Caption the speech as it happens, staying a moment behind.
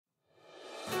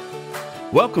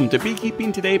Welcome to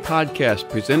Beekeeping Today podcast,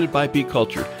 presented by Bee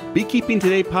Culture. Beekeeping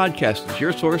Today podcast is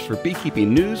your source for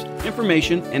beekeeping news,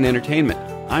 information, and entertainment.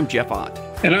 I'm Jeff Ott.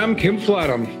 And I'm Kim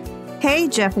Flatham. Hey,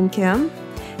 Jeff and Kim.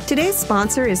 Today's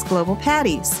sponsor is Global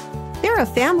Patties. They're a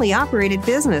family-operated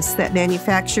business that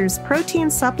manufactures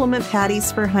protein supplement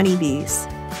patties for honeybees.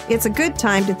 It's a good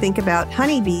time to think about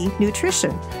honeybee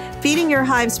nutrition. Feeding your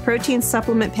hives protein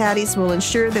supplement patties will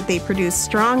ensure that they produce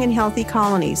strong and healthy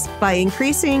colonies by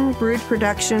increasing brood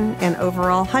production and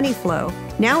overall honey flow.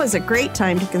 Now is a great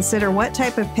time to consider what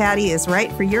type of patty is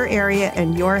right for your area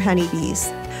and your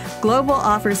honeybees. Global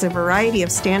offers a variety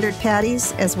of standard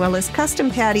patties as well as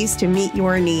custom patties to meet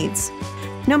your needs.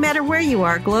 No matter where you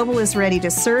are, Global is ready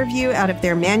to serve you out of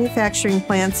their manufacturing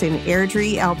plants in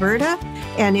Airdrie, Alberta,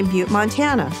 and in Butte,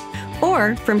 Montana,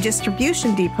 or from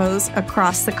distribution depots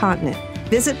across the continent.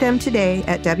 Visit them today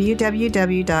at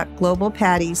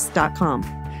www.globalpatties.com.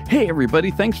 Hey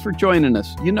everybody, thanks for joining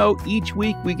us. You know, each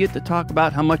week we get to talk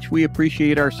about how much we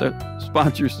appreciate our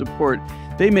sponsors' support.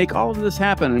 They make all of this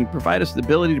happen and provide us the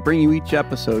ability to bring you each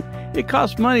episode. It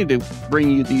costs money to bring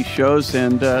you these shows,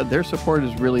 and their support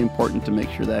is really important to make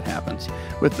sure that happens.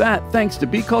 With that, thanks to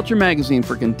Bee Culture Magazine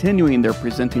for continuing their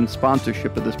presenting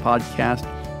sponsorship of this podcast.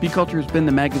 Bee Culture has been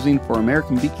the magazine for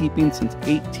American beekeeping since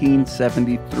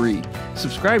 1873.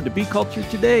 Subscribe to Bee Culture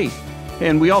today.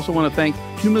 And we also want to thank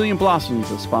 2 Million Blossoms,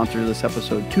 the sponsor of this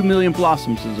episode. 2 Million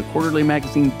Blossoms is a quarterly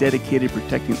magazine dedicated to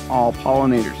protecting all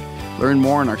pollinators. Learn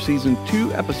more on our Season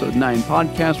 2, Episode 9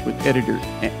 podcast with editor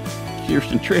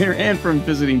Kirsten Trainer and from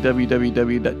visiting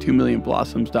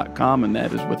www.2millionblossoms.com, and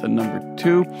that is with a number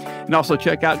 2. And also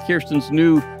check out Kirsten's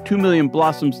new 2 Million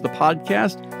Blossoms, the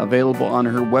podcast, available on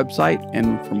her website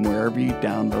and from wherever you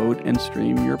download and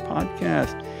stream your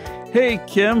podcast. Hey,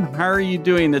 Kim, how are you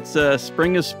doing? It's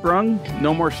spring has sprung.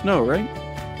 No more snow, right?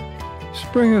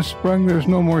 Spring has sprung. There's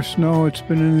no more snow. It's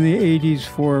been in the 80s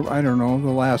for, I don't know,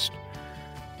 the last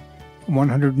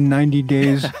 190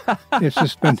 days. It's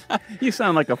just been... You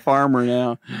sound like a farmer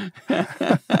now.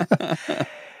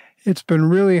 It's been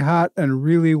really hot and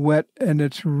really wet, and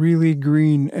it's really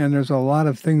green, and there's a lot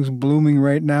of things blooming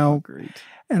right now. Oh, great.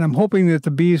 And I'm hoping that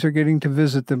the bees are getting to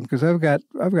visit them, because I've got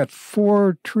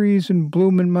 4 trees in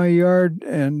bloom in my yard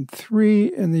and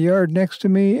 3 in the yard next to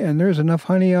me, and there's enough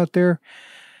honey out there.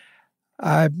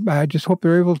 I just hope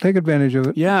they're able to take advantage of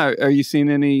it. Yeah. Are you seeing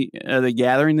any? Are they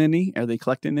gathering any? Are they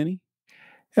collecting any?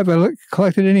 Have I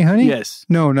collected any honey? Yes.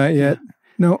 No, not yet.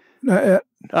 No, not yet.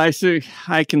 I see.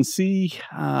 I can see.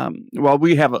 Well,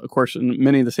 we have, of course, in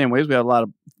many of the same ways. We have a lot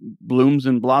of blooms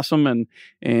and blossom,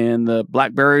 and the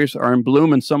blackberries are in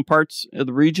bloom in some parts of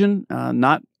the region,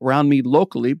 not around me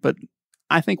locally, but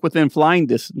I think within flying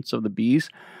distance of the bees.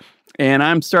 And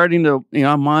I'm starting to,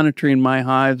 I'm monitoring my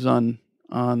hives on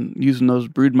using those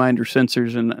broodminder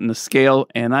sensors and the scale,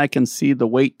 and I can see the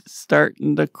weight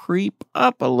starting to creep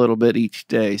up a little bit each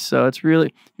day. So it's really,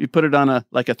 if you put it on a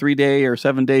 3-day or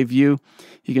 7-day view,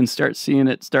 you can start seeing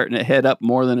it starting to head up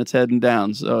more than it's heading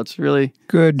down. So it's really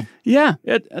good. Yeah,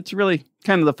 it's really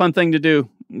kind of the fun thing to do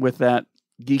with that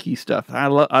geeky stuff. I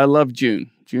love June.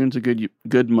 June's a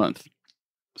good month.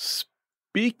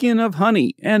 Speaking of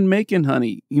honey and making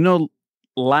honey,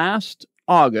 last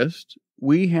August,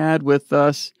 we had with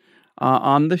us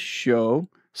on the show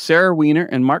Sarah Weiner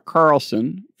and Mark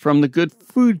Carlson from the Good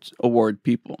Foods Award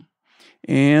people.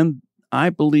 And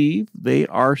I believe they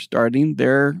are starting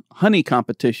their honey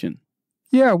competition.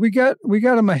 Yeah, we got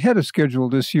them ahead of schedule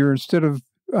this year instead of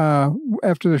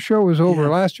after the show was over. Yeah.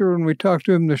 Last year when we talked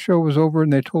to them, the show was over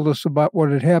and they told us about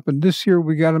what had happened. This year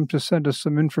we got them to send us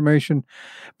some information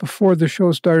before the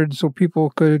show started so people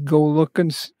could go look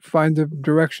and find the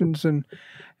directions and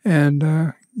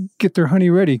get their honey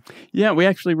ready. Yeah, we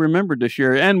actually remembered this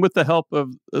year, and with the help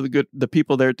of the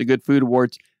people there at the Good Food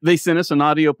Awards, they sent us an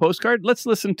audio postcard. Let's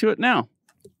listen to it now.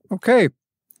 Okay.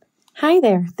 Hi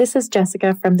there. This is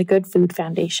Jessica from the Good Food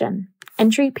Foundation.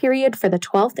 Entry period for the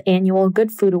 12th Annual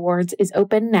Good Food Awards is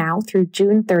open now through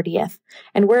June 30th,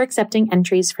 and we're accepting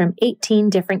entries from 18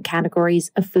 different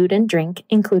categories of food and drink,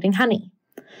 including honey.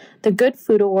 The Good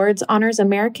Food Awards honors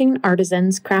American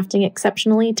artisans crafting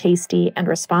exceptionally tasty and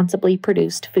responsibly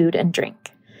produced food and drink.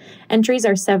 Entries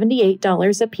are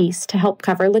 $78 apiece to help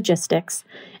cover logistics,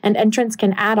 and entrants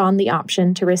can add on the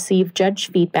option to receive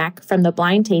judge feedback from the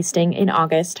blind tasting in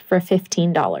August for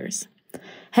 $15.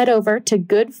 Head over to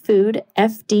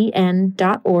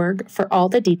goodfoodfdn.org for all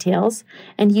the details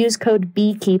and use code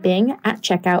Beekeeping at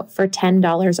checkout for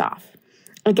 $10 off.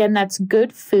 Again, that's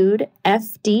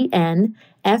goodfoodfdn,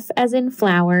 F as in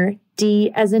flower,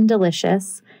 D as in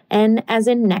delicious, N as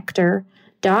in nectar,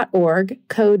 .org,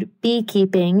 code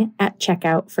Beekeeping at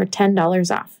checkout for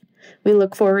 $10 off. We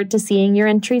look forward to seeing your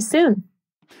entries soon.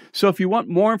 So if you want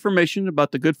more information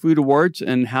about the Good Food Awards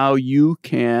and how you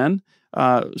can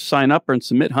sign up and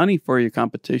submit honey for your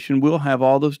competition, we'll have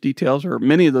all those details, or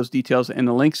many of those details, and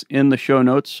the links in the show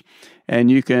notes,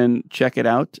 and you can check it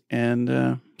out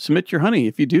and submit your honey.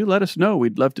 If you do, let us know.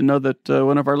 We'd love to know that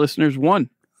one of our listeners won.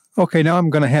 Okay, now I'm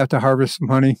going to have to harvest some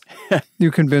honey.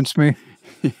 You convinced me.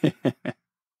 All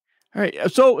right,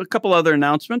 so a couple other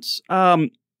announcements.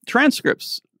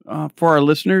 Transcripts for our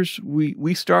listeners.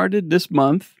 We started this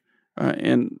month,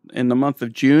 in the month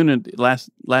of June and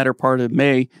latter part of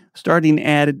May, starting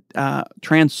added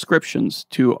transcriptions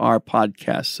to our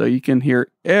podcast, so you can hear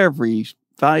every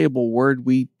valuable word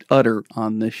we utter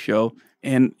on this show,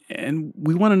 and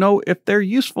we want to know if they're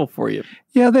useful for you.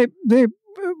 Yeah, they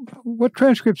what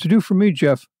transcripts do for me,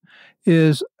 Jeff,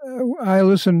 is I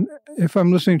listen, if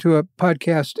I'm listening to a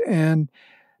podcast and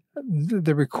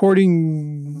the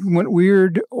recording went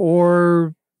weird,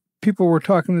 or people were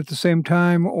talking at the same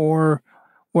time, or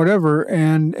whatever,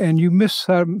 and you miss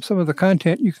some of the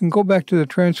content, you can go back to the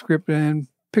transcript and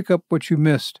pick up what you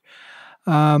missed.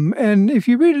 And if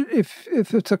you read it,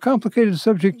 if it's a complicated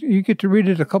subject, you get to read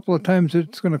it a couple of times.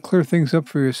 It's going to clear things up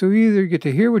for you. So you either get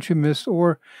to hear what you missed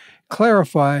or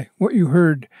clarify what you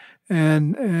heard,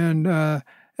 and that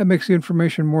makes the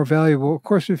information more valuable. Of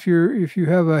course, if you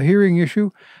have a hearing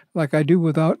issue, like I do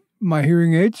without my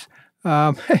hearing aids,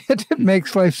 it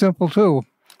makes life simple too.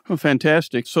 Oh,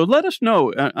 fantastic! So let us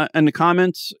know in the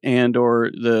comments and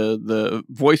or the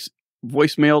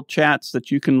voicemail chats that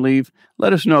you can leave.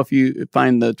 Let us know if you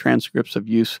find the transcripts of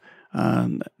use.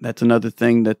 That's another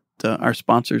thing that our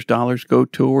sponsors' dollars go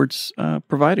towards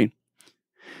providing.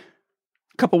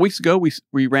 A couple weeks ago,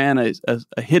 we ran a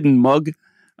hidden mug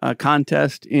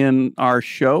contest in our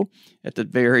show at the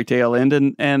very tail end,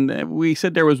 and we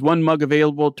said there was one mug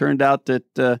available. Turned out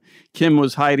that Kim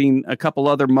was hiding a couple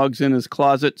other mugs in his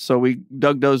closet, so we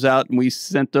dug those out and we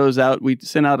sent those out. We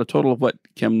sent out a total of, what,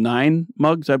 Kim, 9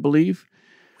 mugs, I believe?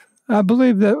 I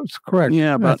believe that's correct.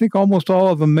 Yeah, I think almost all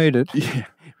of them made it. Yeah.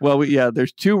 Well,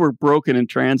 there's 2 were broken in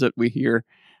transit, we hear.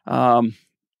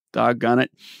 Doggone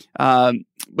it.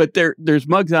 But there's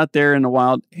mugs out there in the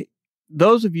wild. Hey,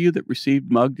 those of you that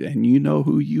received mugs, and you know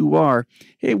who you are,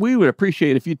 hey, we would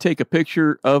appreciate if you take a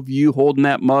picture of you holding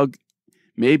that mug,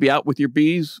 maybe out with your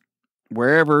bees,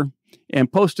 wherever, and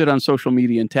post it on social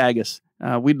media and tag us.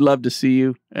 We'd love to see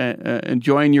you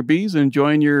enjoying your bees and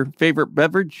enjoying your favorite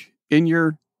beverage in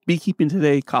your Beekeeping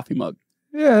Today coffee mug.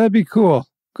 Yeah, that'd be cool.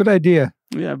 Good idea.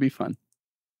 Yeah, it'd be fun.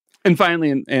 And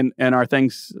finally, and our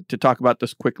things to talk about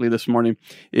this quickly this morning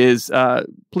is,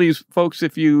 please, folks,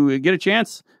 if you get a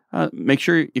chance, make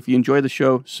sure if you enjoy the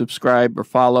show, subscribe or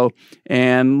follow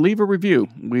and leave a review.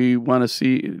 We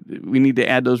need to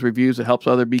add those reviews. It helps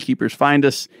other beekeepers find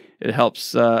us. It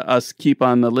helps us keep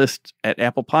on the list at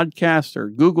Apple Podcasts or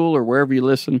Google or wherever you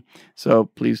listen.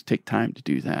 So please take time to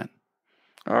do that.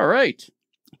 All right.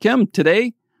 Kim,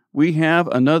 today we have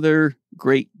another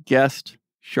great guest,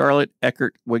 Charlotte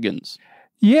Ekker Wiggins.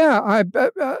 Yeah, I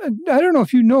don't know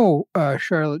if you know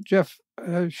Charlotte, Jeff.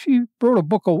 She wrote a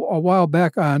book a while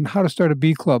back on how to start a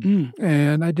bee club,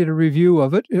 and I did a review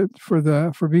of it for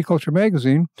Bee Culture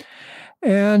magazine,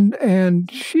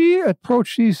 and she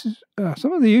approached these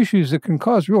some of the issues that can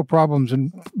cause real problems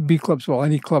in bee clubs. Well,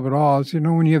 any club at all. Is,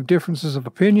 when you have differences of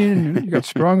opinion, you got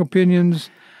strong opinions.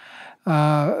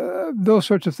 Those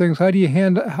sorts of things. How do you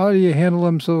handle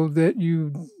them so that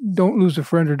you don't lose a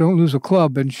friend or don't lose a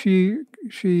club? And she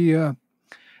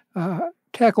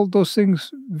tackled those things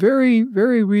very,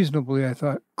 very reasonably, I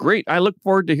thought. Great. I look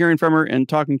forward to hearing from her and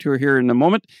talking to her here in a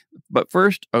moment. But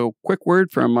first, a quick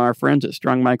word from our friends at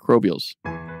Strong Microbials.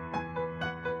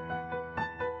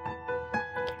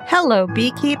 Hello,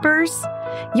 beekeepers.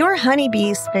 Your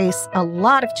honeybees face a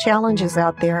lot of challenges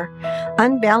out there.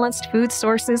 Unbalanced food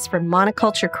sources from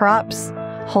monoculture crops,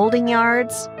 holding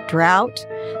yards, drought,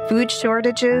 food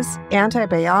shortages,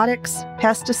 antibiotics,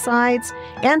 pesticides,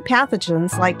 and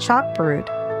pathogens like chalk brood.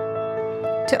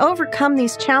 To overcome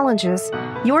these challenges,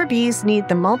 your bees need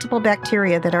the multiple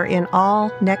bacteria that are in all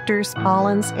nectars,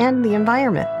 pollens, and the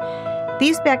environment.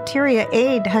 These bacteria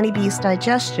aid honeybees'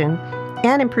 digestion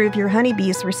and improve your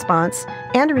honeybees' response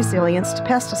and resilience to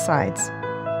pesticides.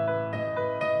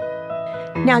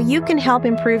 Now you can help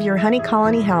improve your honey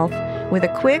colony health with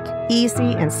a quick,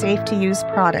 easy, and safe-to-use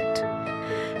product.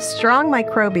 Strong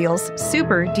Microbials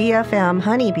Super DFM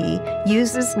Honeybee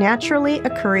uses naturally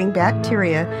occurring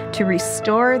bacteria to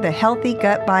restore the healthy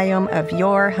gut biome of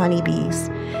your honeybees.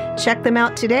 Check them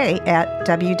out today at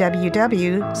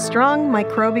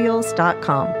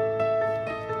www.strongmicrobials.com.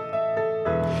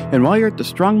 And while you're at the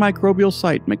Strong Microbial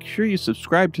site, make sure you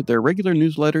subscribe to their regular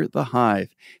newsletter, The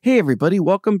Hive. Hey, everybody,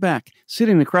 welcome back.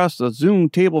 Sitting across the Zoom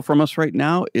table from us right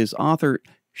now is author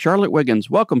Charlotte Wiggins.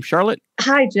 Welcome, Charlotte.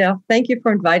 Hi, Jeff. Thank you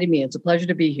for inviting me. It's a pleasure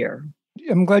to be here.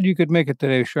 I'm glad you could make it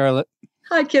today, Charlotte.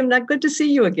 Hi, Kim. Good to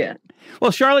see you again.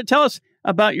 Well, Charlotte, tell us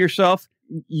about yourself.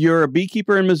 You're a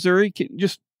beekeeper in Missouri.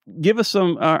 Just give us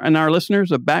and our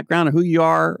listeners a background of who you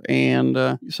are and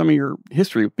some of your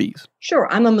history of bees.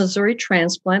 Sure. I'm a Missouri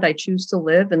transplant. I choose to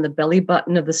live in the belly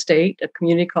button of the state, a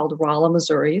community called Rolla,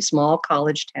 Missouri, a small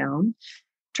college town.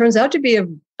 Turns out to be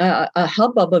a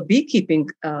hubbub of beekeeping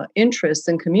interests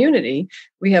and community.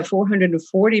 We have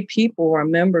 440 people who are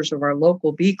members of our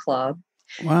local bee club.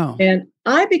 Wow. And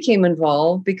I became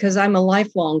involved because I'm a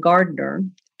lifelong gardener.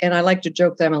 And I like to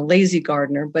joke that I'm a lazy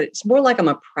gardener, but it's more like I'm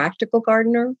a practical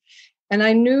gardener. And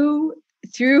I knew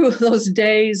through those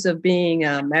days of being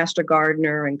a master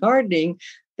gardener and gardening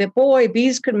that, boy,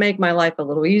 bees could make my life a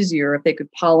little easier if they could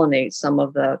pollinate some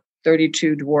of the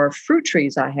 32 dwarf fruit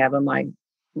trees I have in my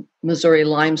Missouri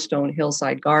limestone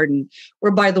hillside garden,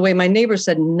 where, by the way, my neighbor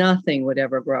said nothing would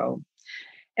ever grow.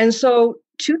 And so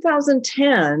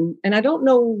 2010, and I don't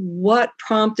know what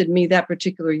prompted me that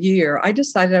particular year, I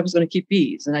decided I was going to keep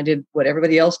bees. And I did what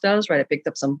everybody else does, right? I picked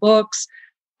up some books.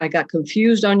 I got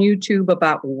confused on YouTube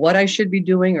about what I should be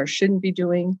doing or shouldn't be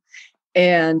doing,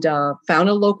 and found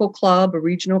a local club, a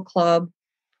regional club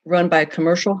run by a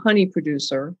commercial honey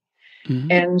producer,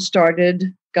 and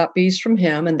got bees from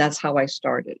him. And that's how I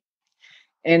started.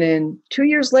 And then 2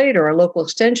 years later, our local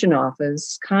extension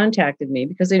office contacted me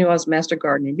because they knew I was master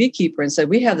gardener and beekeeper and said,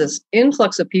 we have this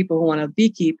influx of people who want to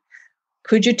beekeep.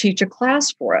 Could you teach a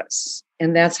class for us?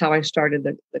 And that's how I started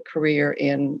the career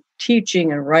in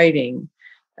teaching and writing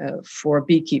for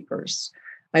beekeepers.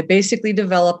 I basically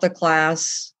developed the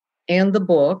class and the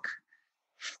book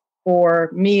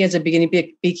for me as a beginning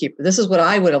beekeeper. This is what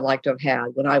I would have liked to have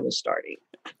had when I was starting.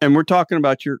 And we're talking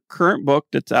about your current book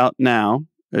that's out now.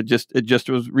 It just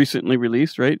was recently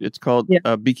released, right? It's called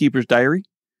Beekeeper's Diary.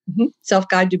 Mm-hmm.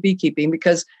 Self-Guide to Beekeeping,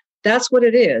 because that's what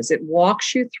it is. It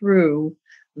walks you through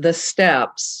the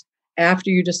steps after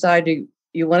you decide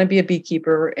you want to be a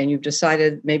beekeeper, and you've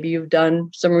decided, maybe you've done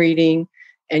some reading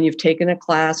and you've taken a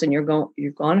class and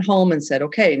you've gone home and said,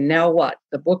 okay, now what?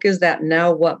 The book is that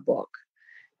now what book?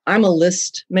 I'm a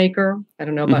list maker. I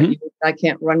don't know about you. I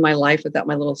can't run my life without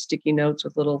my little sticky notes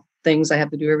with little things I have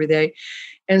to do every day.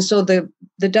 And so the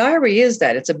diary is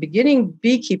that. It's a beginning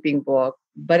beekeeping book,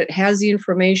 but it has the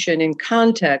information in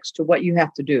context to what you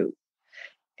have to do.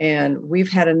 And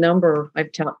we've had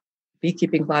I've taught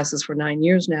beekeeping classes for 9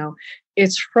 years now.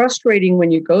 It's frustrating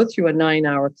when you go through a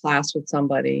 9-hour class with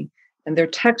somebody and they're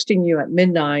texting you at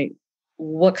midnight,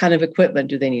 what kind of equipment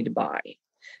do they need to buy?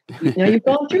 Now, you've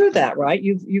gone through that, right?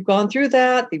 You've gone through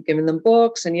that. You've given them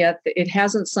books, and yet it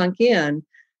hasn't sunk in.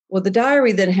 Well, the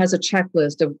diary then has a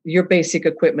checklist of your basic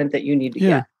equipment that you need to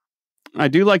get. I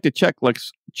do like the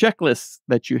checklists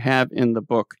that you have in the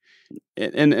book.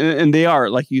 And they are,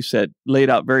 like you said, laid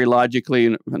out very logically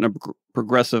in a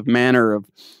progressive manner of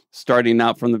starting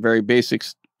out from the very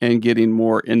basics and getting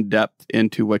more in-depth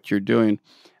into what you're doing.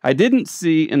 I didn't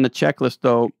see in the checklist,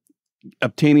 though,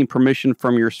 obtaining permission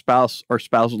from your spouse or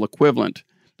spousal equivalent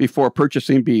before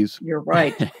purchasing bees. You're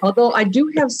right. Although I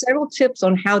do have several tips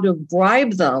on how to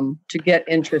bribe them to get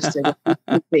interested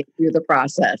through the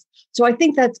process. So I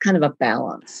think that's kind of a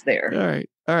balance there.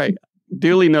 All right.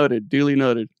 Duly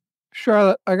noted.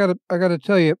 Charlotte, I gotta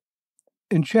tell you,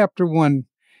 in chapter 1,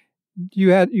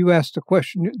 you asked a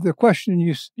question. The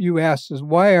question you asked is,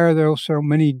 why are there so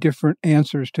many different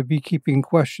answers to beekeeping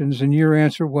questions? And your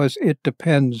answer was, it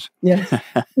depends. Yes.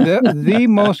 the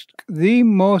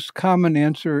most common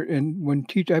answer,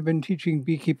 I've been teaching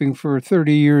beekeeping for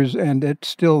 30 years, and it's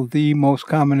still the most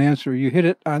common answer. You hit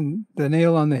it on the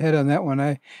nail on the head on that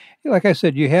one. Like I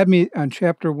said, you had me on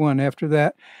chapter 1 after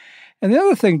that. And the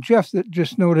other thing, Jeff, that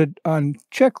just noted on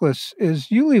checklists is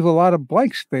you leave a lot of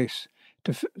blank space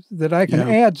that I can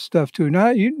add stuff to.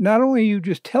 Not only you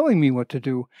just telling me what to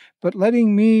do, but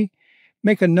letting me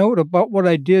make a note about what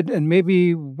I did and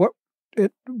maybe what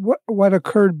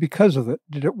occurred because of it.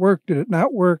 Did it work? Did it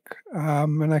not work?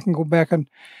 And I can go back, and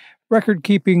record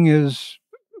keeping is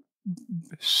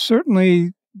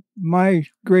certainly my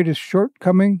greatest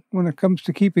shortcoming when it comes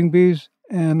to keeping bees.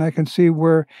 And I can see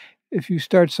where if you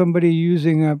start somebody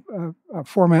using a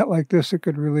format like this, it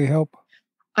could really help.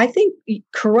 I think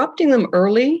corrupting them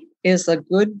early is a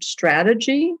good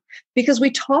strategy because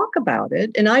we talk about it,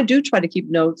 and I do try to keep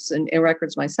notes and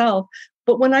records myself.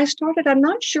 But when I started, I'm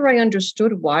not sure I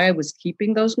understood why I was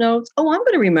keeping those notes. Oh, I'm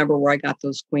going to remember where I got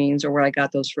those queens or where I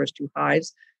got those first 2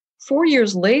 hives. 4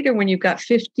 years later, when you've got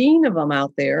 15 of them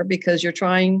out there because you're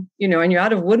trying, and you're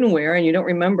out of woodenware and you don't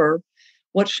remember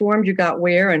what swarms you got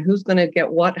where and who's going to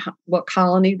get what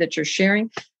colony that you're sharing,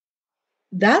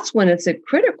 that's when it's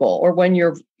critical. Or when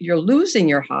you're losing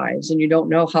your hives and you don't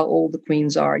know how old the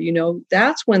queens are,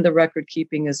 that's when the record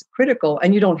keeping is critical,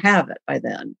 and you don't have it by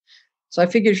then. So I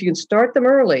figure if you can start them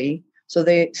early, so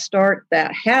they start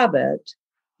that habit,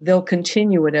 they'll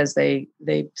continue it as they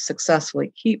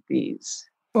successfully keep bees.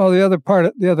 Well, the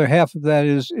other half of that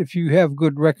is if you have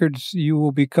good records, you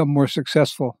will become more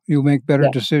successful. You'll make better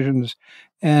decisions,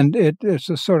 and it's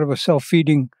a sort of a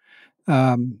self-feeding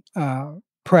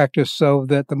practice. So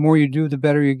that the more you do, the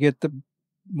better you get. The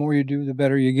more you do, the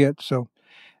better you get. So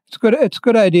it's good. It's a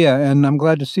good idea, and I'm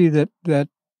glad to see that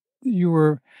you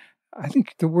were. I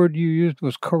think the word you used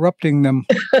was corrupting them.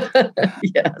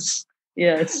 Yes.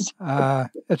 It's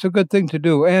a good thing to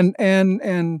do, and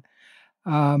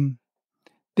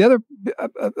the other,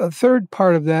 a third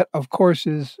part of that, of course,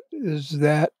 is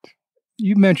that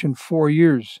you mentioned 4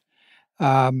 years.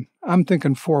 I'm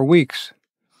thinking 4 weeks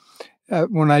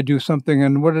when I do something.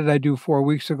 And what did I do 4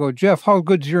 weeks ago? Jeff, how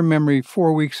good's your memory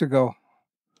 4 weeks ago?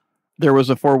 There was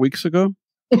a 4 weeks ago?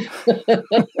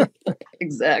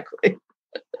 Exactly.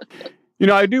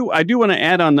 I do want to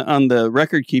add on the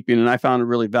record keeping, and I found it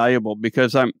really valuable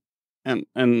because and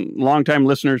longtime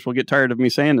listeners will get tired of me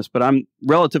saying this, but I'm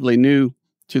relatively new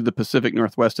to the Pacific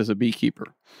Northwest as a beekeeper.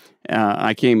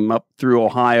 I came up through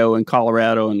Ohio and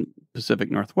Colorado and Pacific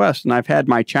Northwest, and I've had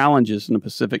my challenges in the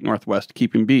Pacific Northwest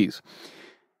keeping bees.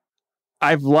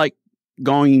 I've liked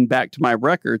going back to my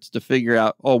records to figure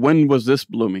out, when was this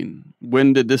blooming?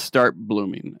 When did this start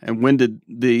blooming? And when did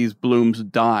these blooms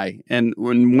die? And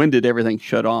when did everything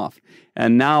shut off?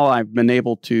 And now I've been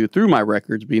able to, through my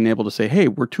records, being able to say, hey,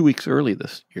 we're 2 weeks early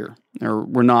this year, or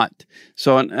we're not.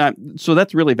 So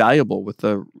that's really valuable with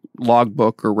the log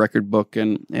book or record book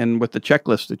and with the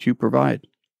checklist that you provide.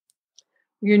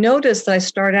 You notice that I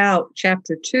start out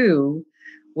chapter 2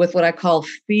 with what I call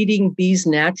feeding bees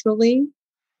naturally,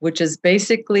 which is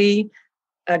basically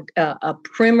a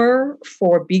primer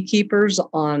for beekeepers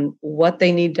on what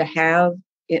they need to have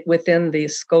within the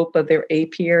scope of their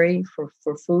apiary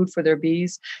for food for their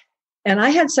bees. And I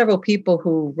had several people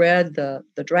who read the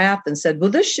draft and said, well,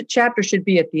 this chapter should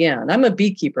be at the end. I'm a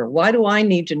beekeeper. Why do I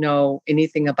need to know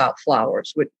anything about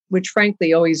flowers? Which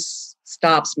frankly always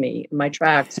stops me in my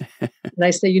tracks. And I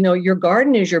say, your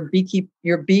garden is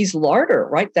your bees' larder,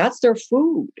 right? That's their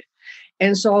food.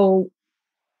 And so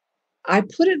I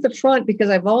put it at the front because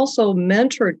I've also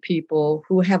mentored people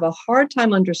who have a hard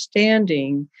time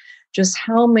understanding just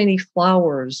how many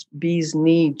flowers bees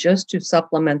need just to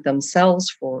supplement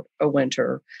themselves for a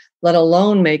winter, let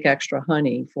alone make extra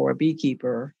honey for a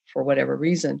beekeeper for whatever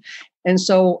reason. And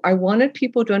so I wanted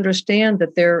people to understand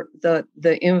that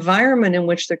the environment in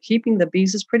which they're keeping the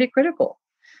bees is pretty critical.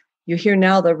 You hear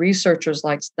now the researchers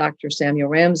like Dr. Samuel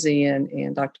Ramsey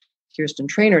and Dr. Kirsten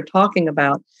Trainer talking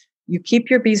about you keep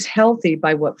your bees healthy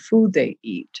by what food they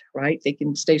eat, right? They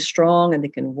can stay strong and they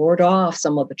can ward off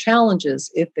some of the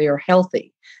challenges if they are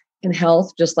healthy. And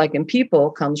health, just like in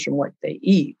people, comes from what they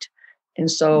eat. And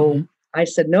so I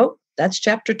said, nope, that's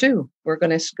chapter 2. We're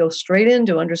going to go straight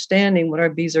into understanding what our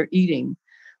bees are eating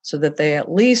so that they,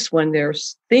 at least when they're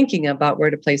thinking about where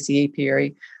to place the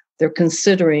apiary, they're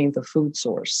considering the food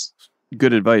source.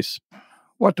 Good advice.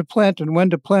 What to plant and when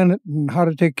to plant it and how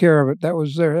to take care of it. That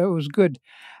was there. That was good.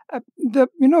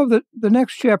 The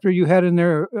next chapter you had in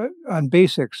there on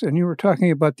basics, and you were talking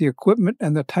about the equipment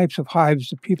and the types of hives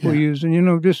that people use.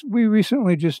 And we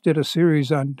recently just did a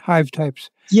series on hive types.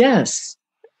 Yes.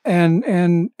 And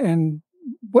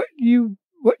what you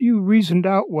reasoned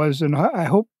out was, and I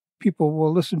hope people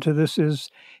will listen to this, is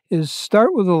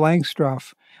start with a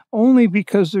Langstroth, only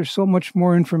because there's so much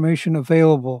more information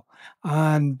available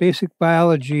on basic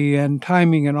biology and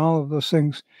timing and all of those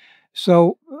things.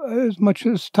 So as much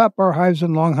as top bar hives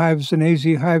and long hives and AZ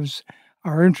hives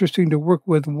are interesting to work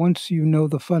with, once you know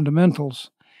the fundamentals,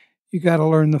 you got to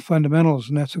learn the fundamentals,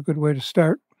 and that's a good way to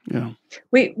start. Yeah.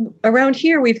 Around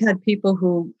here, we've had people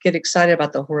who get excited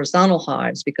about the horizontal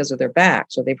hives because of their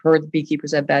backs, or they've heard the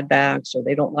beekeepers have bad backs, or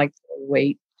they don't like the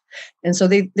weight. And so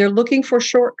they're looking for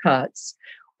shortcuts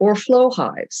or flow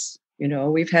hives.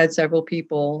 We've had several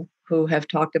people who have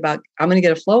talked about, I'm going to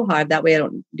get a flow hive. That way I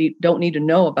don't need to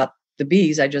know about the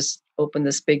bees. I just open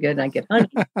the spigot and I get honey.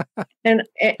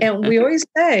 and we always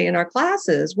say in our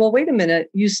classes, well, wait a minute,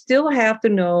 you still have to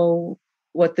know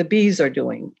what the bees are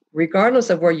doing,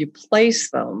 regardless of where you place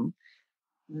them.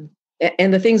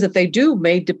 And the things that they do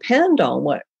may depend on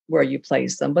where you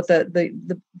place them. But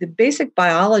the basic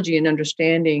biology and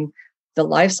understanding the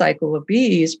life cycle of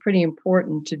bees is pretty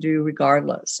important to do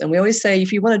regardless. And we always say,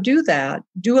 if you want to do that,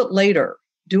 do it later.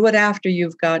 Do it after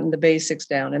you've gotten the basics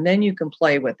down, and then you can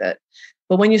play with it.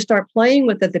 But when you start playing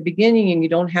with it at the beginning and you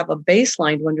don't have a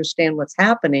baseline to understand what's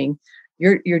happening,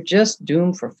 you're just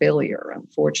doomed for failure,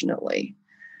 unfortunately.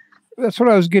 That's what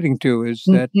I was getting to, is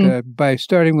that by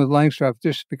starting with Langstroth,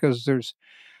 just because there's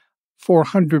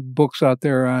 400 books out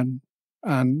there on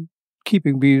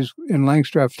keeping bees in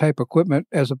Langstroth type equipment,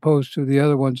 as opposed to the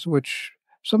other ones, which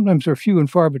sometimes are few and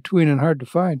far between and hard to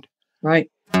find. Right.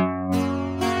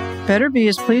 Better Bee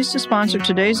is pleased to sponsor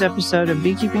today's episode of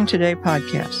Beekeeping Today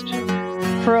podcast.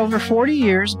 For over 40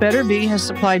 years, Better Bee has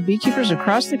supplied beekeepers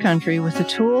across the country with the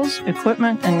tools,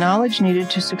 equipment, and knowledge needed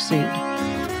to succeed.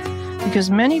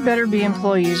 Because many Better Bee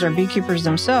employees are beekeepers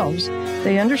themselves,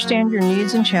 they understand your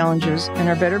needs and challenges and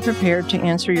are better prepared to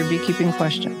answer your beekeeping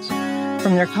questions.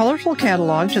 From their colorful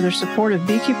catalog to their support of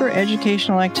beekeeper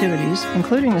educational activities,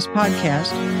 including this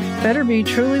podcast, Better Bee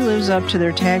truly lives up to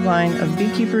their tagline of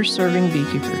beekeepers serving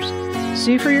beekeepers.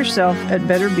 See for yourself at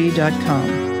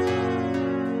betterbee.com.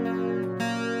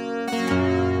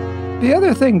 The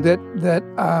other thing that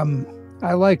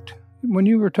I liked when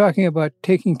you were talking about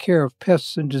taking care of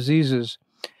pests and diseases,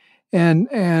 and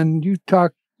you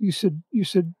said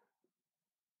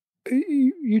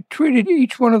you treated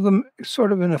each one of them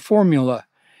sort of in a formula.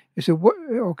 You said,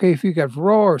 okay, if you got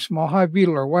varroa or small hive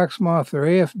beetle or wax moth or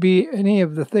AFB, any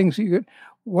of the things you get,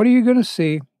 what are you going to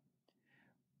see?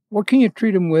 What can you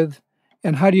treat them with,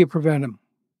 and how do you prevent them?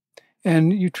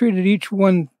 And you treated each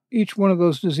one of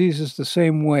those diseases the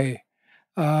same way.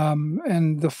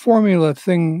 And the formula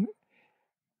thing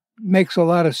makes a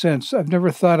lot of sense. I've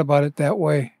never thought about it that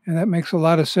way, and that makes a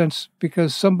lot of sense,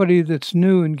 because somebody that's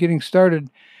new and getting started,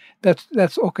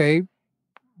 that's okay.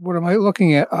 What am I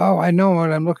looking at? Oh, I know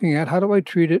what I'm looking at. How do I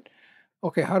treat it?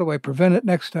 Okay, how do I prevent it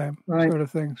next time? Right. Sort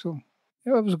of thing. So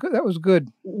yeah, it was good. That was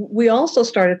good. We also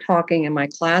started talking in my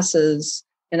classes,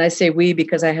 and I say we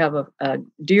because I have a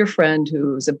dear friend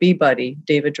who's a bee buddy,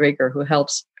 David Draker, who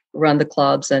helps run the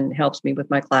clubs and helps me with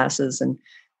my classes. And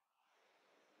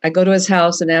I go to his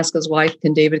house and ask his wife,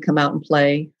 can David come out and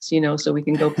play, so we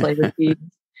can go play with bees.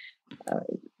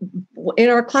 In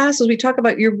our classes, we talk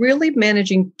about you're really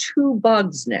managing two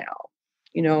bugs now,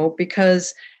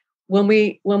 because when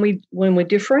we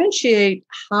differentiate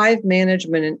hive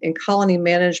management and colony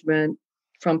management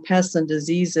from pests and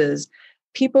diseases,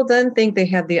 people then think they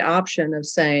have the option of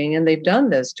saying, and they've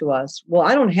done this to us, well,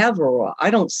 I don't have varroa.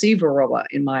 I don't see varroa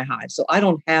in my hive, so I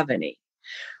don't have any.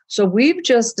 So we've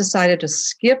just decided to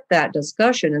skip that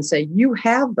discussion and say, you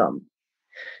have them.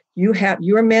 You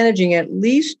are managing at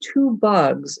least two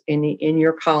bugs in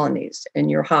your colonies, in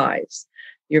your hives.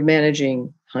 You're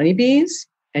managing honeybees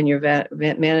and you're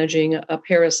managing a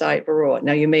parasite varroa.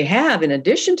 Now you may have, in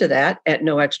addition to that, at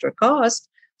no extra cost,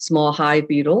 small hive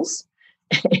beetles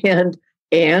and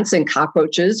ants and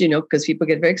cockroaches, because people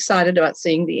get very excited about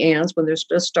seeing the ants when they're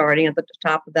just starting at the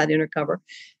top of that inner cover.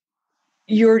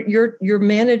 You're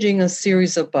managing a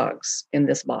series of bugs in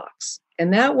this box.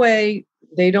 And that way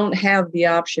they don't have the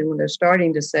option when they're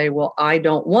starting to say, well, I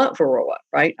don't want varroa,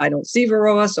 right? I don't see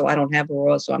varroa, so I don't have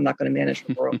varroa, so I'm not going to manage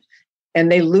varroa.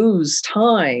 And they lose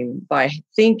time by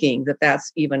thinking that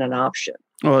that's even an option.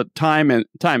 Well, time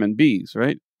and bees,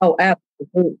 right? Oh,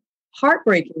 absolutely.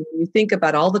 Heartbreaking when you think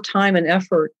about all the time and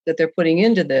effort that they're putting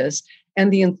into this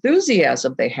and the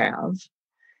enthusiasm they have.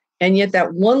 And yet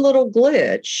that one little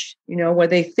glitch, where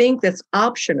they think that's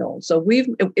optional. So we've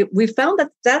found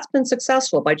that that's been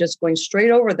successful by just going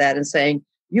straight over that and saying,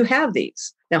 you have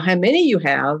these. Now, how many you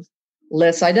have,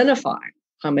 let's identify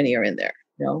how many are in there.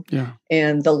 Yeah.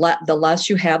 And the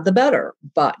less you have, the better.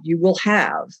 But you will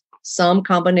have some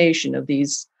combination of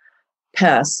these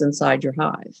pests inside your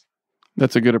hive.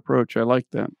 That's a good approach. I like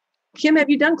that. Kim, have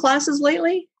you done classes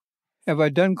lately? Have I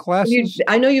done classes?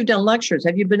 I know you've done lectures.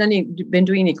 Have you been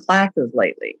doing any classes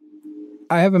lately?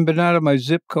 I haven't been out of my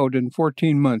zip code in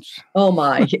 14 months. Oh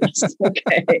my, yes.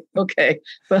 Okay.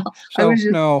 Well, so, I was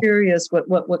just curious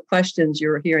what questions you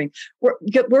were hearing.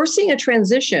 We're seeing a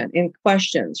transition in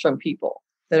questions from people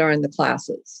that are in the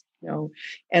classes,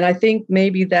 and I think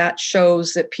maybe that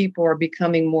shows that people are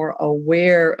becoming more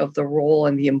aware of the role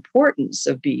and the importance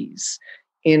of bees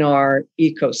in our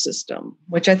ecosystem,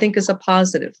 which I think is a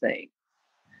positive thing.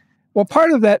 Well,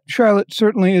 part of that, Charlotte,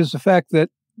 certainly is the fact that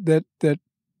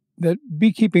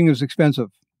beekeeping is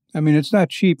expensive. I mean, it's not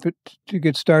cheap to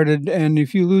get started, and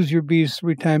if you lose your bees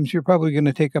 3 times, you're probably going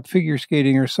to take up figure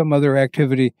skating or some other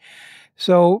activity.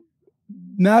 So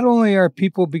not only are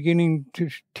people beginning to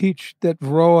teach that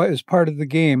varroa is part of the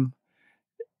game,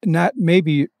 not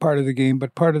maybe part of the game,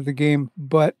 but part of the game,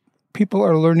 but people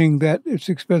are learning that it's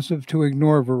expensive to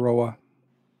ignore Varroa.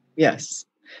 Yes.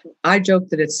 I joke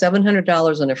that it's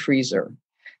 $700 in a freezer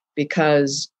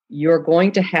because you're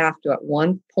going to have to, at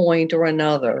one point or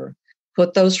another,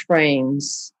 put those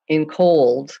frames in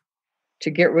cold to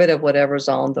get rid of whatever's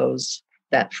on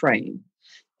that frame.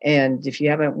 And if you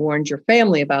haven't warned your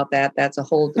family about that, that's a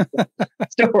whole different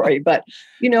story. But,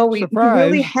 we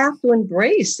really have to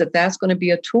embrace that that's going to be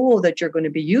a tool that you're going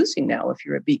to be using now if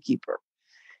you're a beekeeper.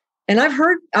 And I've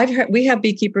heard we have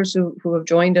beekeepers who have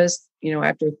joined us,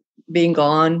 after being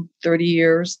gone 30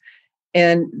 years.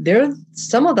 And they're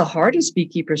some of the hardest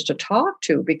beekeepers to talk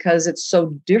to because it's so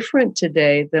different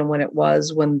today than when it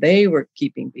was when they were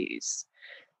keeping bees.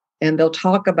 And they'll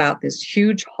talk about this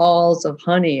huge hauls of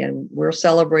honey, and we're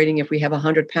celebrating if we have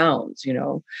 100 pounds,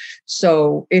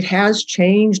 So it has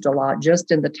changed a lot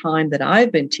just in the time that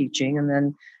I've been teaching. And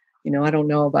then, I don't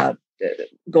know about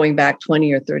going back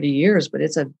 20 or 30 years, but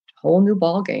it's a whole new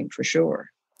ballgame for sure.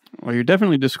 Well, you're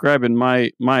definitely describing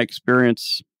my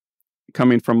experience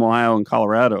coming from Ohio and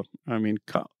Colorado. I mean,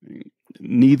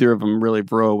 neither of them really,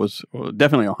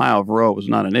 definitely Ohio, Varroa was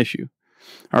not an issue.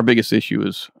 Our biggest issue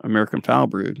is American foul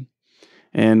brood.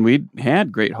 And we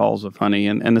had great hauls of honey,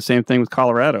 and the same thing with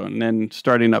Colorado. And then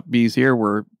starting up bees here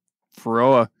where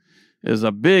Varroa is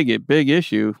a big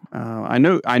issue. I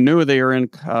knew they were in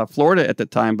Florida at the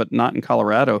time, but not in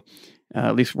Colorado,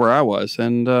 at least where I was.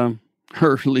 And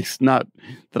or at least not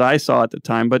that I saw at the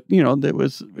time, but it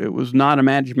was not a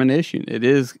management issue. It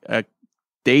is a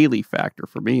daily factor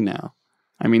for me now.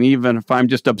 I mean, even if I'm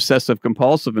just obsessive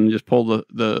compulsive and just pull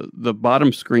the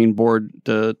bottom screen board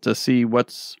to see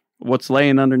what's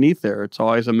laying underneath there, it's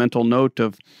always a mental note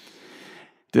of,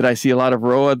 did I see a lot of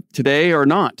Varroa today or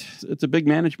not? It's a big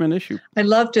management issue. I'd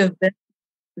love to have been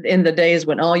in the days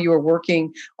when all you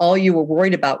were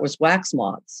worried about was wax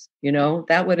moths.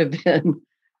 That would have been.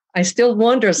 I still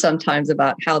wonder sometimes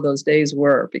about how those days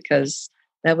were, because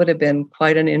that would have been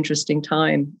quite an interesting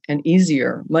time and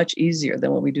much easier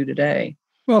than what we do today.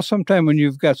 Well, sometime when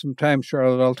you've got some time,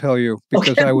 Charlotte, I'll tell you,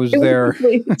 because I was there.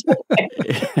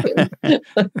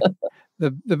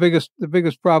 The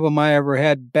biggest problem I ever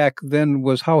had back then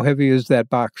was how heavy is that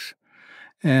box,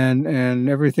 and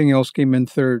everything else came in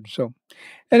third. So,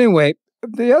 anyway,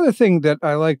 another thing that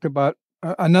I liked about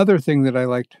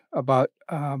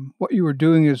what you were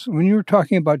doing is when you were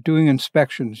talking about doing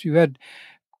inspections, you had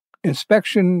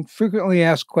inspection frequently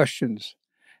asked questions.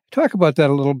 Talk about that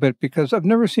a little bit, because I've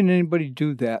never seen anybody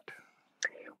do that.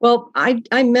 Well, I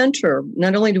mentor.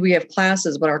 Not only do we have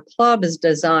classes, but our club is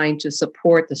designed to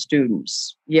support the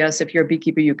students. Yes, if you're a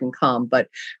beekeeper, you can come, but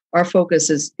our focus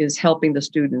is helping the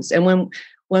students. And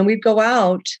when we go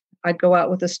out, I'd go out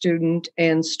with a student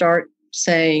and start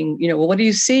saying, well, what do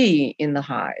you see in the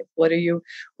hive?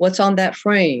 What's on that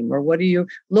frame? Or what are you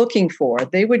looking for?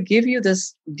 They would give you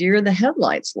this deer in the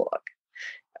headlights look.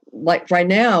 Like right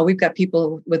now, we've got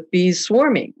people with bees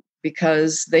swarming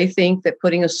because they think that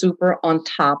putting a super on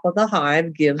top of the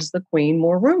hive gives the queen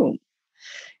more room.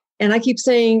 And I keep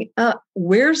saying,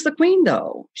 where's the queen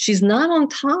though? She's not on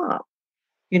top.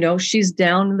 She's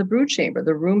down in the brood chamber.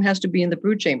 The room has to be in the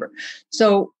brood chamber.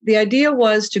 So the idea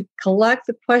was to collect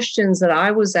the questions that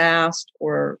I was asked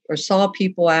or saw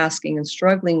people asking and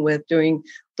struggling with doing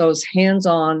those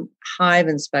hands-on hive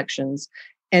inspections,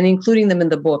 and including them in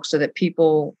the book so that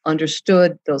people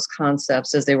understood those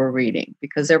concepts as they were reading,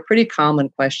 because they're pretty common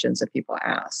questions that people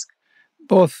ask.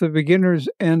 Both the beginners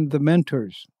and the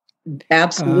mentors.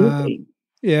 Absolutely.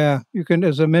 Yeah, you can,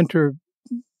 as a mentor,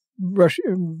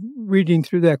 reading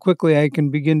through that quickly, I can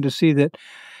begin to see that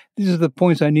these are the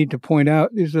points I need to point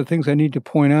out. These are the things I need to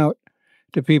point out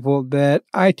to people that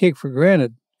I take for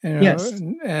granted. Yes.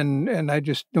 And I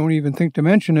just don't even think to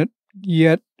mention it,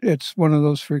 yet it's one of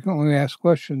those frequently asked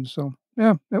questions. So,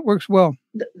 yeah, it works well.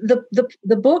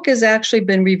 The book has actually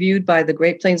been reviewed by the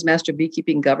Great Plains Master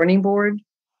Beekeeping Governing Board.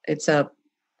 It's a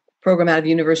program out of the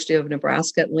University of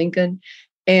Nebraska at Lincoln.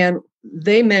 And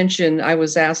they mentioned, I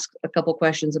was asked a couple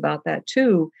questions about that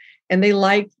too, and they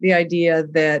liked the idea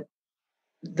that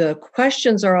the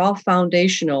questions are all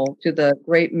foundational to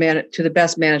the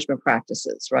best management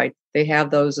practices, right? They have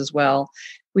those as well.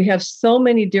 We have so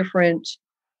many different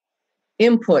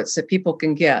inputs that people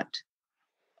can get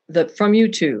from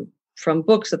YouTube, from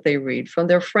books that they read, from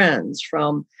their friends,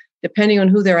 from depending on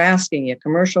who they're asking. A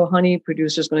commercial honey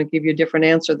producer is going to give you a different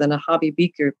answer than a hobby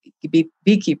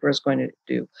beekeeper is going to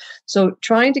do. So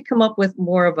trying to come up with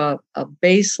more of a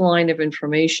baseline of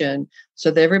information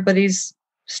so that everybody's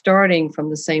starting from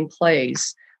the same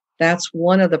place. That's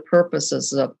one of the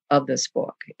purposes of this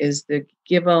book, is to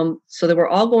give them, so that we're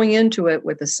all going into it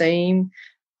with the same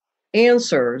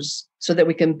answers so that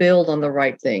we can build on the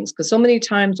right things. Because so many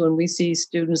times when we see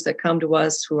students that come to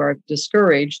us who are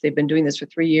discouraged, they've been doing this for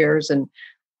 3 years, and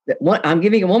I'm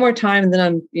giving it one more time and then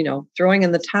I'm, throwing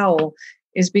in the towel,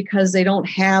 is because they don't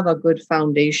have a good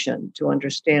foundation to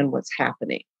understand what's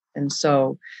happening. And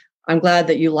so I'm glad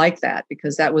that you like that,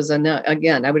 because that was,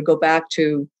 again, I would go back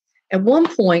to, at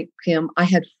one point, Kim, I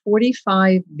had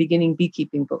 45 beginning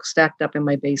beekeeping books stacked up in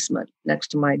my basement next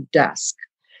to my desk.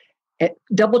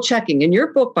 Double checking. And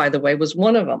your book, by the way, was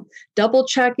one of them. Double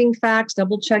checking facts,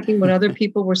 double checking what other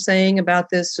people were saying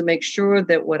about this to make sure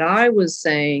that what I was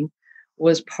saying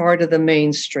was part of the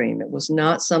mainstream. It was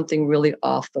not something really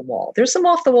off the wall. There's some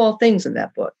off the wall things in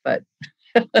that book, but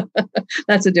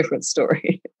that's a different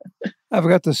story. I've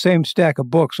got the same stack of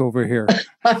books over here.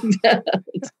 Yeah.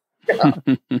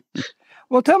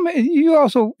 Well, tell me, you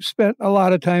also spent a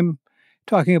lot of time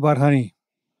talking about honey.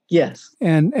 Yes.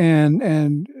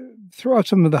 And throw out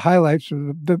some of the highlights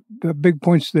of the big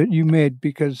points that you made,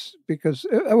 because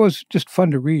it was just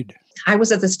fun to read. I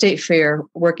was at the state fair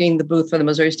working the booth for the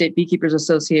Missouri State Beekeepers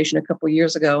Association a couple of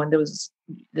years ago, and there was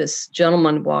this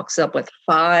gentleman walks up with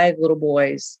 5 little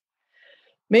boys.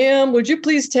 Ma'am, would you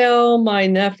please tell my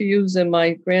nephews and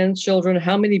my grandchildren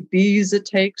how many bees it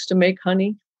takes to make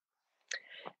honey?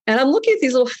 And I'm looking at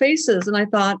these little faces, and I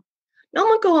thought, now I'm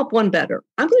going to go up one better.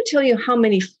 I'm going to tell you how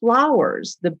many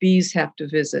flowers the bees have to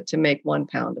visit to make 1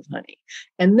 pound of honey.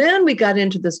 And then we got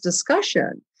into this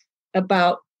discussion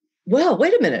about, well,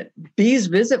 wait a minute, bees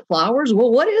visit flowers? Well,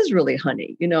 what is really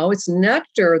honey? It's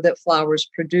nectar that flowers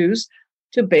produce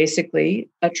to basically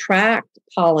attract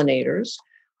pollinators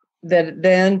that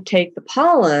then take the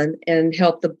pollen and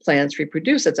help the plants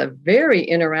reproduce. It's a very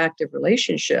interactive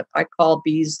relationship. I call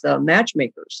bees the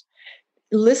matchmakers.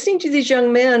 Listening to these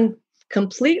young men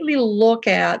completely look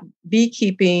at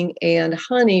beekeeping and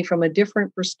honey from a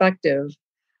different perspective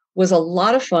was a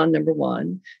lot of fun, number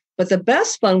one. But the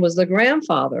best fun was the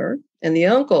grandfather and the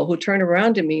uncle who turned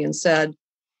around to me and said,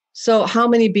 so how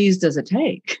many bees does it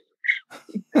take?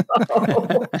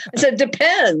 I said,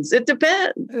 depends. It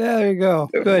depends. There you go.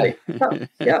 Good.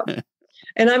 Yeah.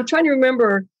 And I'm trying to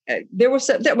remember, there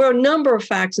were a number of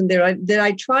facts in there that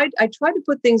I tried to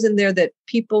put things in there that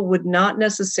people would not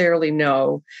necessarily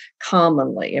know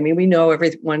commonly. I mean, we know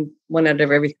one out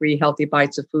of every 3 healthy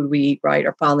bites of food we eat, right,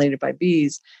 are pollinated by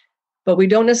bees, but we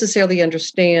don't necessarily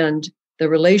understand the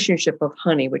relationship of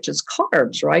honey, which is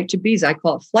carbs, right, to bees. I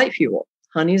call it flight fuel.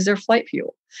 Honey is their flight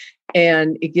fuel,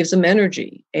 and it gives them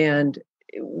energy. And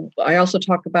I also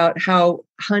talk about how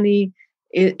honey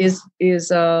is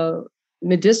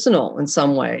medicinal in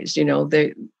some ways.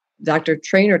 Dr.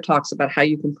 Trainer talks about how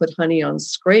you can put honey on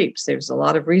scrapes. There's a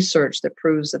lot of research that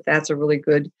proves that that's a really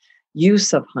good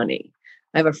use of honey.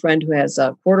 I have a friend who has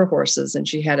quarter horses, and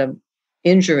she had an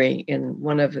injury in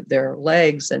one of their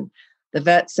legs, and the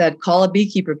vet said, call a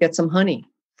beekeeper, get some honey.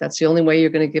 That's the only way you're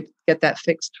going to get that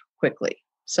fixed quickly.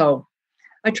 So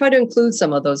I try to include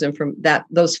some of those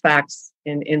those facts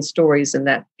in stories in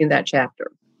that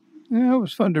chapter. Yeah, it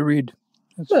was fun to read.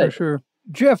 That's Good. For sure.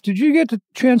 Jeff, did you get the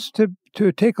chance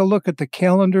to take a look at the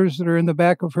calendars that are in the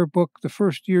back of her book, the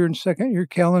first year and second year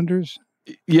calendars?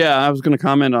 Yeah, I was going to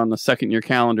comment on the second year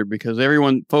calendar, because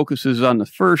everyone focuses on the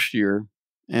first year.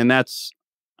 And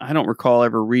I don't recall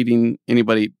ever reading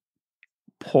anybody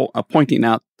pointing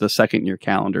out the second year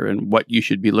calendar and what you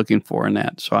should be looking for in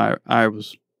that. So I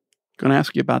was going to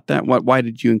ask you about that. Why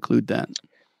did you include that?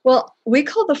 Well, I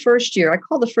call the first year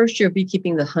of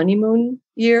beekeeping the honeymoon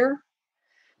year,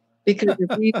 because your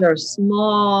bees are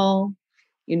small,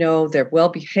 they're well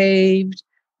behaved.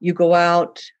 You go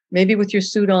out maybe with your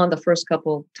suit on the first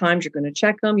couple times you're going to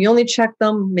check them. You only check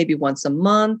them maybe once a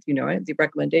month. The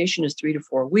recommendation is 3 to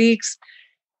 4 weeks.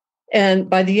 And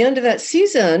by the end of that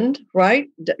season, right,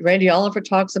 Randy Oliver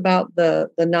talks about the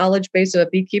knowledge base of a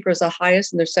beekeeper is the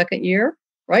highest in their second year,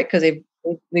 right? Because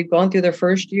they've gone through their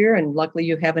first year, and luckily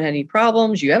you haven't had any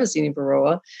problems. You haven't seen any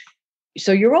varroa.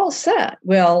 So you're all set.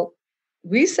 Well,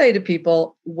 we say to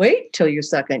people, wait till your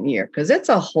second year, because it's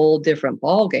a whole different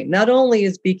ballgame. Not only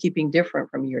is beekeeping different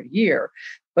from year to year,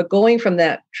 but going from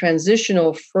that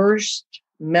transitional first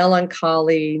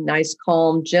melancholy, nice,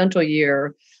 calm, gentle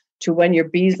year to when your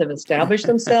bees have established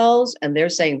themselves and they're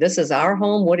saying, this is our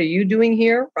home. What are you doing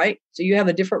here? Right. So you have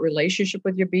a different relationship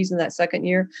with your bees in that second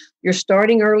year. You're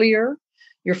starting earlier.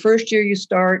 Your first year, you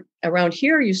start around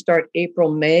here, you start April,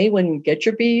 May, when you get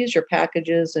your bees, your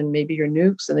packages, and maybe your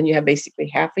nukes. And then you have basically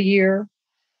half a year.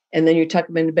 And then you tuck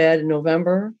them into bed in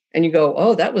November and you go,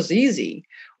 oh, that was easy.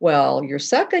 Well, your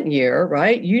second year,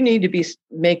 right, you need to be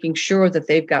making sure that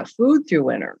they've got food through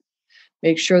winter.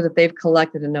 Make sure that they've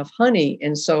collected enough honey.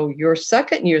 And so your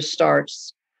second year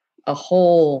starts a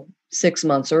whole 6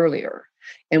 months earlier.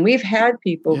 And we've had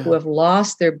people who have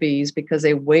lost their bees because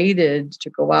they waited to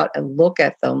go out and look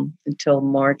at them until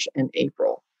March and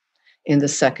April in the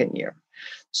second year.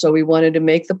 So we wanted to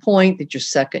make the point that your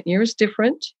second year is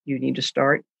different. You need to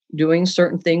start doing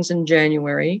certain things in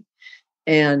January.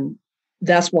 And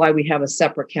that's why we have a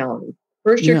separate calendar.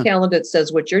 First year calendar that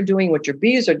says what you're doing, what your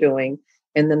bees are doing.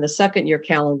 And then the second year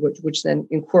calendar, which then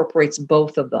incorporates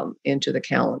both of them into the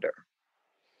calendar.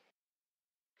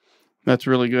 That's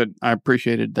really good. I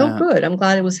appreciated that. Oh, good. I'm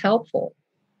glad it was helpful.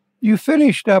 You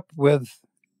finished up with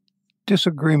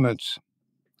disagreements.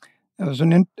 That was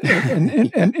an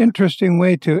interesting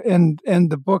way to end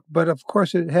the book, but of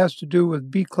course it has to do with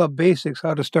Bee Club Basics,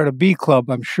 how to start a bee club.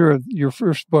 I'm sure your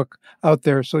first book out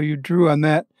there, so you drew on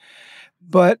that.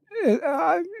 But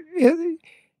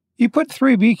you put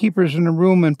 3 beekeepers in a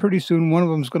room, and pretty soon one of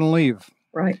them is going to leave,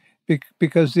 right?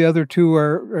 Because the other 2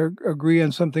 are agree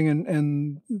on something,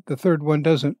 and the third one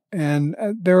doesn't. And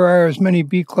there are as many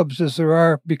bee clubs as there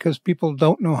are because people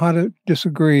don't know how to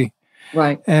disagree.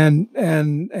 Right. And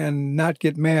not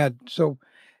get mad. So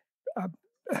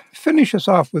finish us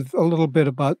off with a little bit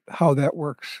about how that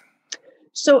works.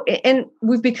 So, and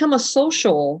we've become a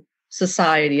social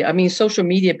society. I mean, social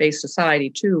media based society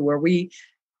too, where we,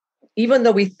 even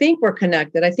though we think we're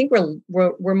connected, I think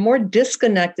we're more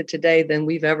disconnected today than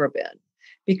we've ever been,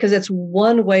 because it's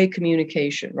one-way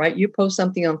communication, right? You post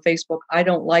something on Facebook, I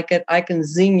don't like it, I can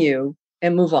zing you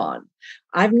and move on.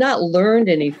 I've not learned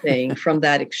anything from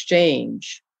that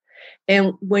exchange.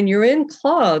 And when you're in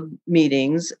club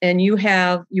meetings and you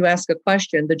ask a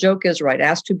question, the joke is, right,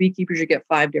 ask 2 beekeepers, you get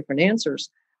 5 different answers.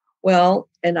 Well,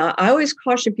 and I always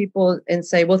caution people and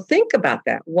say, well, think about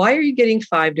that. Why are you getting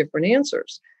 5 different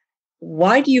answers?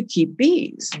 Why do you keep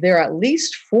bees? There are at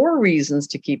least 4 reasons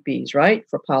to keep bees, right?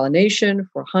 For pollination,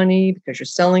 for honey, because you're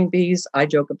selling bees. I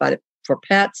joke about it, for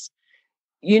pets.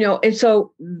 And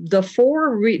so the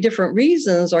 4 different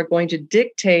reasons are going to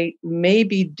dictate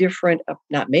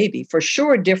for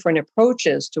sure, different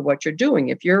approaches to what you're doing.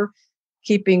 If you're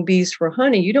keeping bees for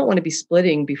honey, you don't want to be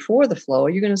splitting before the flow.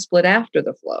 You're going to split after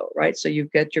the flow, right? So you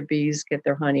get your bees, get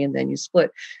their honey, and then you split.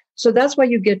 So that's why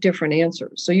you get different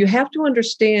answers. So you have to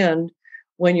understand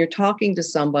when you're talking to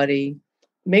somebody,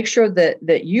 make sure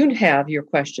that you have your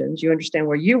questions, you understand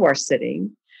where you are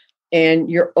sitting, and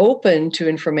you're open to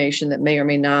information that may or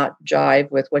may not jive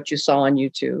with what you saw on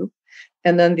YouTube.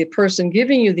 And then the person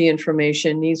giving you the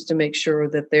information needs to make sure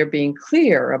that they're being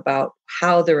clear about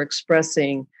how they're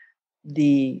expressing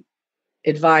the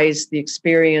advice, the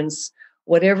experience,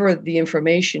 whatever the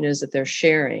information is that they're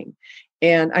sharing.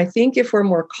 And I think if we're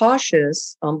more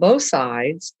cautious on both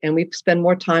sides and we spend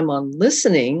more time on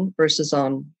listening versus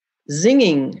on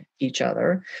zinging each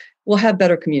other, we'll have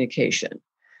better communication.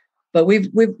 But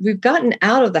we've gotten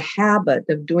out of the habit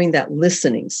of doing that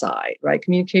listening side, right?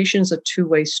 Communication is a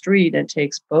 2-way street, and it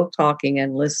takes both talking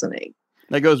and listening.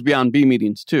 That goes beyond bee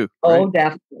meetings too. Oh, right?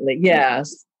 Definitely,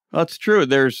 yes. Well, that's true.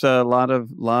 There's a lot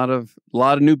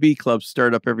of new bee clubs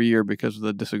start up every year because of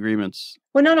the disagreements.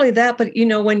 Well, not only that, but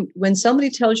when somebody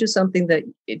tells you something that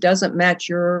it doesn't match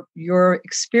your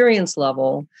experience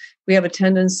level, we have a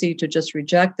tendency to just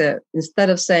reject it instead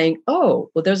of saying, "Oh,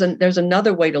 well, there's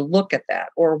another way to look at that,"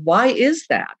 or "Why is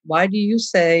that? Why do you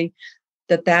say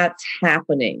that that's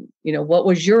happening? What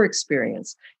was your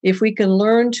experience?" If we can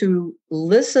learn to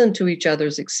listen to each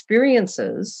other's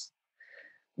experiences,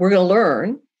 we're going to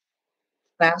learn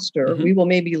faster. Mm-hmm. We will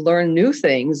maybe learn new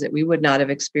things that we would not have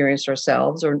experienced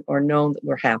ourselves or known that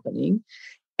were happening.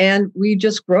 And we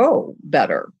just grow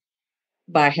better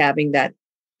by having that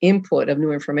input of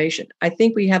new information. I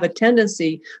think we have a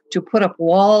tendency to put up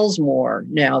walls more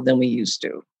now than we used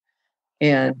to.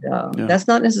 And that's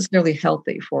not necessarily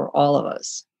healthy for all of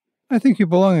us. I think you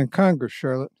belong in Congress,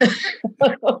 Charlotte.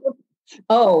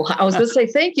 Oh, I was going to say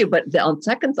thank you, but on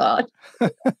second thought.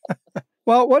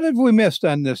 Well, what have we missed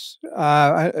on this?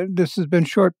 This has been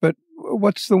short, but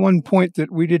what's the one point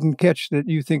that we didn't catch that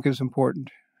you think is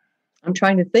important? I'm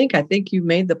trying to think. I think you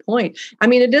made the point. I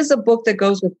mean, it is a book that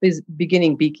goes with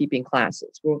beginning beekeeping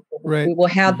classes. We will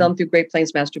have them through Great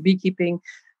Plains Master Beekeeping.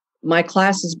 My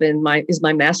class is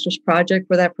my master's project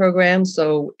for that program.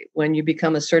 So when you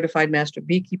become a certified master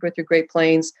beekeeper through Great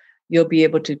Plains, you'll be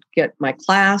able to get my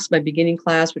beginning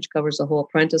class, which covers the whole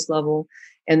apprentice level.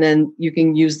 And then you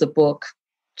can use the book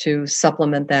to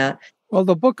supplement that. Well,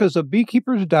 the book is A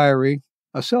Beekeeper's Diary,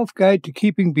 A Self-Guide to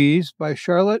Keeping Bees by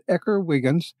Charlotte Ekker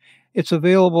Wiggins. It's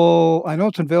available, I know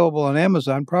it's available on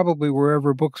Amazon, probably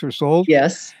wherever books are sold.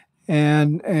 Yes.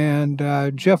 And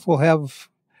Jeff will have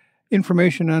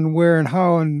information on where and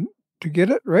how and to get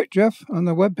it, right, Jeff, on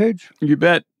the webpage? You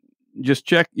bet. just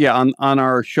check, on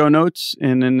our show notes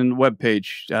and then in the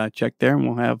webpage. Check there, and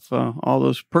we'll have all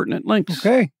those pertinent links.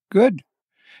 Okay, good.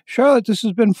 Charlotte, this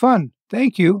has been fun.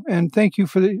 Thank you, and thank you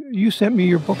you sent me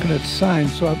your book and it's signed,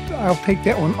 so I'll take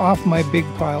that one off my big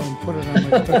pile and put it on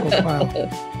my special pile.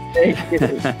 Thank you.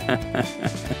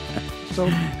 So,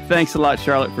 thanks a lot,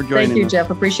 Charlotte, for joining us. Thank you, Jeff.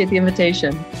 Appreciate the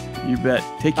invitation. You bet.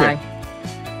 Take care. Bye.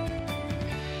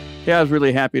 Yeah, I was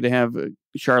really happy to have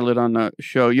Charlotte on the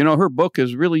show. You know, her book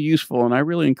is really useful, and I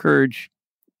really encourage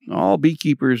all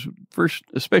beekeepers,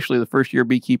 especially the first-year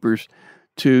beekeepers,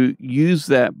 to use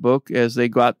that book as they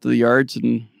go out to the yards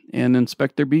and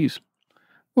inspect their bees.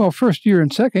 Well, first year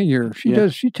and second year,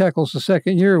 she tackles the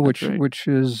second year, which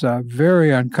is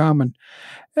very uncommon,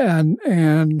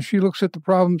 and she looks at the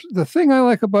problems. The thing I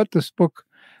like about this book,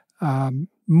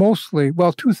 mostly,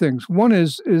 well, two things. One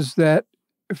is that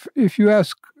if you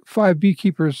ask 5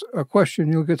 beekeepers a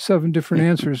question, you'll get 7 different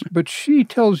answers, but she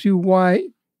tells you why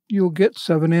you'll get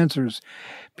 7 answers.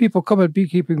 People come at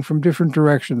beekeeping from different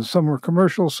directions. Some are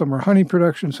commercial, some are honey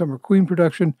production, some are queen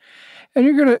production, and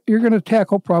you're gonna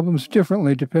tackle problems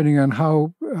differently depending on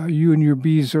how you and your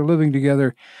bees are living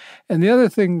together. And the other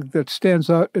thing that stands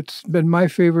out, it's been my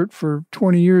favorite for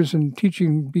 20 years in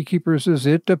teaching beekeepers, is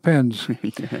it depends.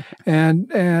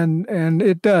 and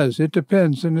it does. It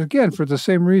depends. And again, for the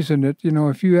same reason that,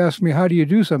 if you ask me, how do you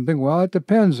do something? Well, it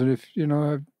depends. And if,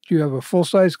 do you have a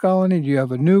full-size colony? Do you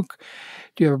have a nuke?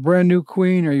 Do you have a brand new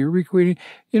queen? Are you requeening?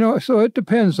 So it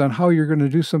depends on how you're going to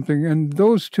do something. And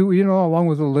those two, along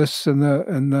with the lists and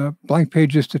the blank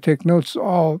pages to take notes,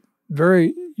 all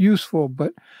very useful.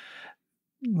 But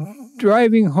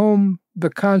driving home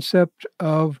the concept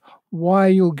of why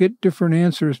you'll get different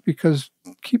answers because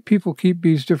people keep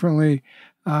bees differently,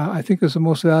 I think is the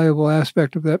most valuable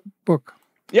aspect of that book.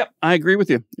 Yep, I agree with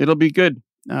you. It'll be good.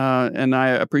 And I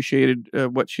appreciated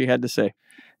what she had to say.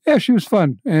 Yeah, she was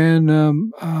fun. And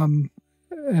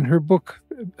her book,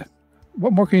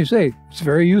 what more can you say? It's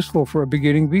very useful for a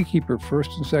beginning beekeeper, first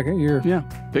and second year. Yeah,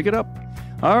 pick it up.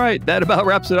 All right, that about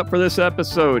wraps it up for this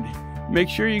episode. Make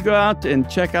sure you go out and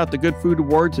check out the Good Food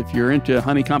Awards. If you're into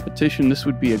honey competition, this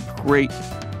would be a great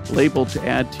label to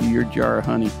add to your jar of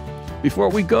honey. Before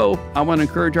we go, I want to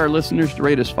encourage our listeners to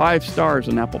rate us 5 stars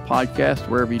on Apple Podcasts,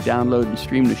 wherever you download and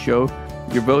stream the show.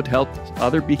 Your vote helps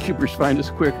other beekeepers find us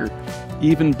quicker.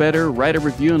 Even better, write a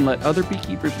review and let other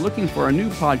beekeepers looking for a new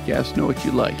podcast know what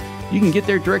you like. You can get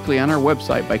there directly on our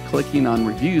website by clicking on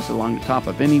reviews along the top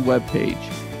of any web page.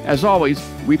 As always,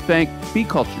 we thank Bee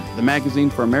Culture, the magazine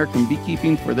for American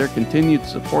beekeeping, for their continued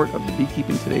support of the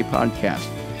Beekeeping Today podcast.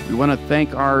 We want to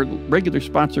thank our regular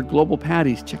sponsor, Global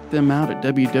Patties. Check them out at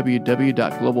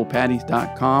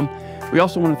www.globalpatties.com. We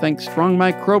also want to thank Strong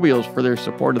Microbials for their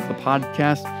support of the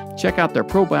podcast. Check out their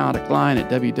probiotic line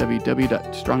at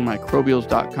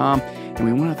www.strongmicrobials.com. And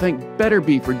we want to thank Better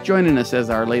Bee for joining us as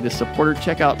our latest supporter.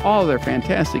 Check out all of their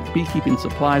fantastic beekeeping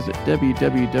supplies at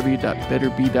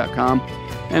www.betterbee.com.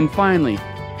 And finally,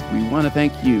 we want to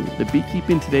thank you, the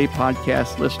Beekeeping Today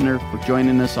podcast listener, for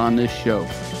joining us on this show.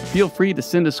 Feel free to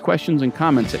send us questions and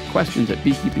comments at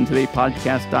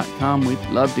questions@beekeepingtodaypodcast.com. We'd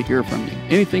love to hear from you.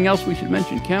 Anything else we should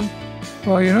mention, Kim?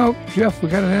 Well, Jeff, we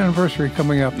got an anniversary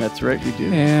coming up. That's right, we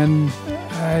do. And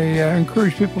I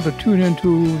encourage people to tune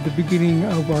into the beginning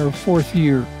of our 4th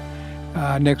year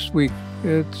next week.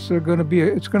 It's going to be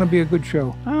a good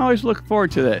show. I always look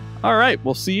forward to that. All right,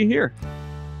 we'll see you here.